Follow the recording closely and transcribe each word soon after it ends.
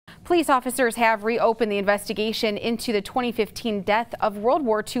Police officers have reopened the investigation into the 2015 death of World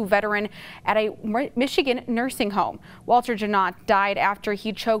War II veteran at a Michigan nursing home. Walter Janot died after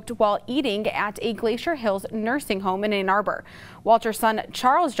he choked while eating at a Glacier Hills nursing home in Ann Arbor. Walter's son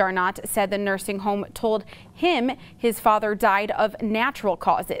Charles Janot said the nursing home told him his father died of natural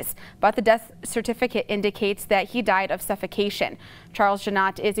causes, but the death certificate indicates that he died of suffocation. Charles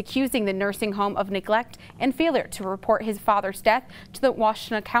Janot is accusing the nursing home of neglect and failure to report his father's death to the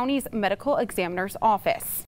Washtenaw County's medical examiner's office.